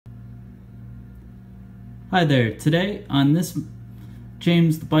Hi there. Today on this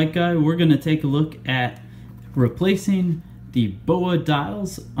James the Bike Guy, we're going to take a look at replacing the BOA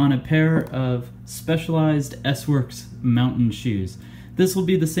dials on a pair of Specialized S-Works mountain shoes. This will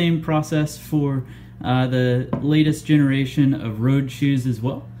be the same process for the latest generation of road shoes as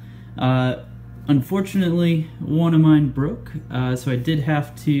well. Unfortunately, one of mine broke, so I did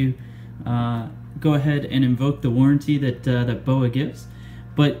have to go ahead and invoke the warranty that BOA gives.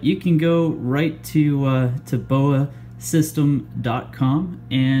 But you can go right to BOAsystem.com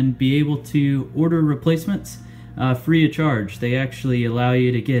and be able to order replacements free of charge. They actually allow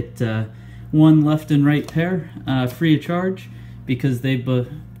you to get one left and right pair free of charge because they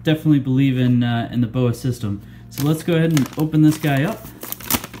definitely believe in the BOA system. So let's go ahead and open this guy up,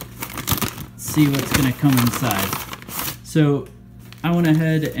 see what's going to come inside. So I went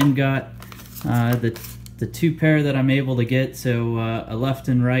ahead and got the two pair that I'm able to get, so a left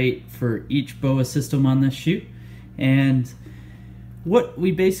and right for each BOA system on this shoe. And what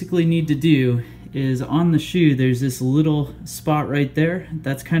we basically need to do is on the shoe there's this little spot right there.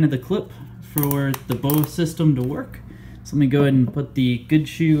 That's kind of the clip for the BOA system to work. So let me go ahead and put the good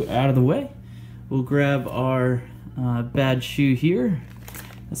shoe out of the way. We'll grab our bad shoe here.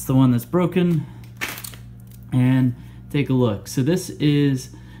 That's the one that's broken. And take a look. So this is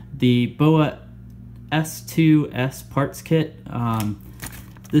the BOA S2-S parts kit.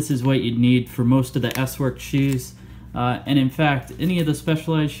 This is what you'd need for most of the S-Works shoes. And in fact, any of the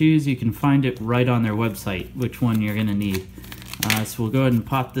Specialized shoes, you can find it right on their website, which one you're going to need. So we'll go ahead and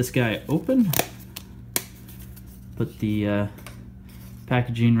pop this guy open. Put the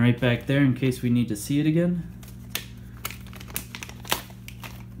packaging right back there in case we need to see it again.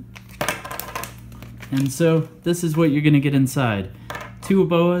 And so this is what you're going to get inside. Two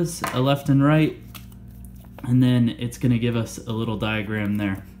BOAs, a left and right, and then it's going to give us a little diagram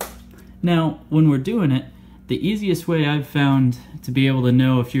there. Now, when we're doing it, the easiest way I've found to be able to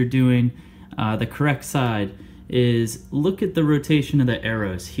know if you're doing the correct side is look at the rotation of the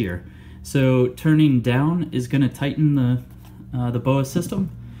arrows here. So turning down is going to tighten the BOA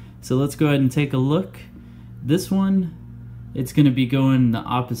system. So let's go ahead and take a look. This one, it's going to be going the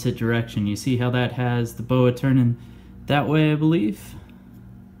opposite direction. You see how that has the BOA turning that way, I believe?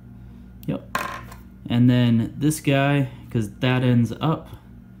 Yep. And then this guy, because that ends up,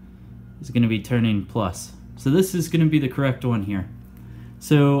 is going to be turning plus. So this is going to be the correct one here.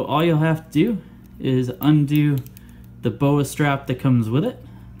 So all you'll have to do is undo the BOA strap that comes with it.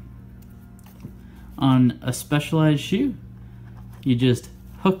 On a Specialized shoe, you just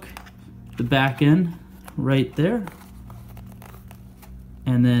hook the back end right there.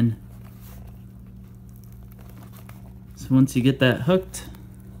 And then, so once you get that hooked,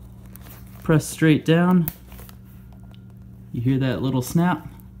 press straight down, you hear that little snap,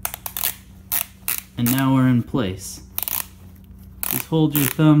 and now we're in place. Just hold your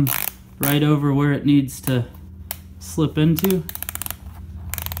thumb right over where it needs to slip into,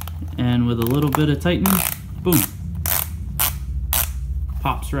 and with a little bit of tightening, boom,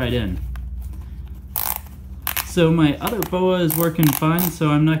 pops right in. So my other BOA is working fine, so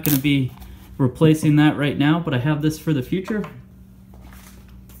I'm not going to be replacing that right now, but I have this for the future.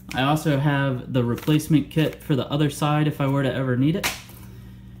 I also have the replacement kit for the other side if I were to ever need it.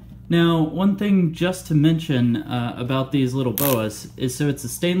 Now, one thing just to mention about these little BOAs is so it's a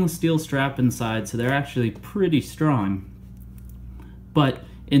stainless steel strap inside, so they're actually pretty strong. But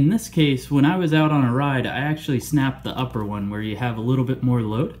in this case, when I was out on a ride, I actually snapped the upper one where you have a little bit more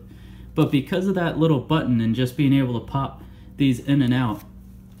load. But because of that little button and just being able to pop these in and out,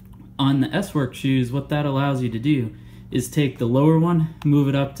 on the S-Works shoes, what that allows you to do is take the lower one, move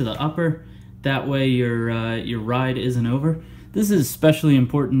it up to the upper. That way your ride isn't over. This is especially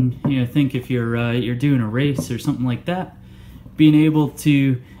important, you know, think if you're doing a race or something like that. Being able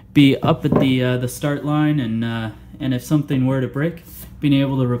to be up at the start line and if something were to break, being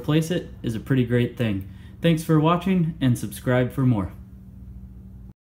able to replace it is a pretty great thing. Thanks for watching and subscribe for more.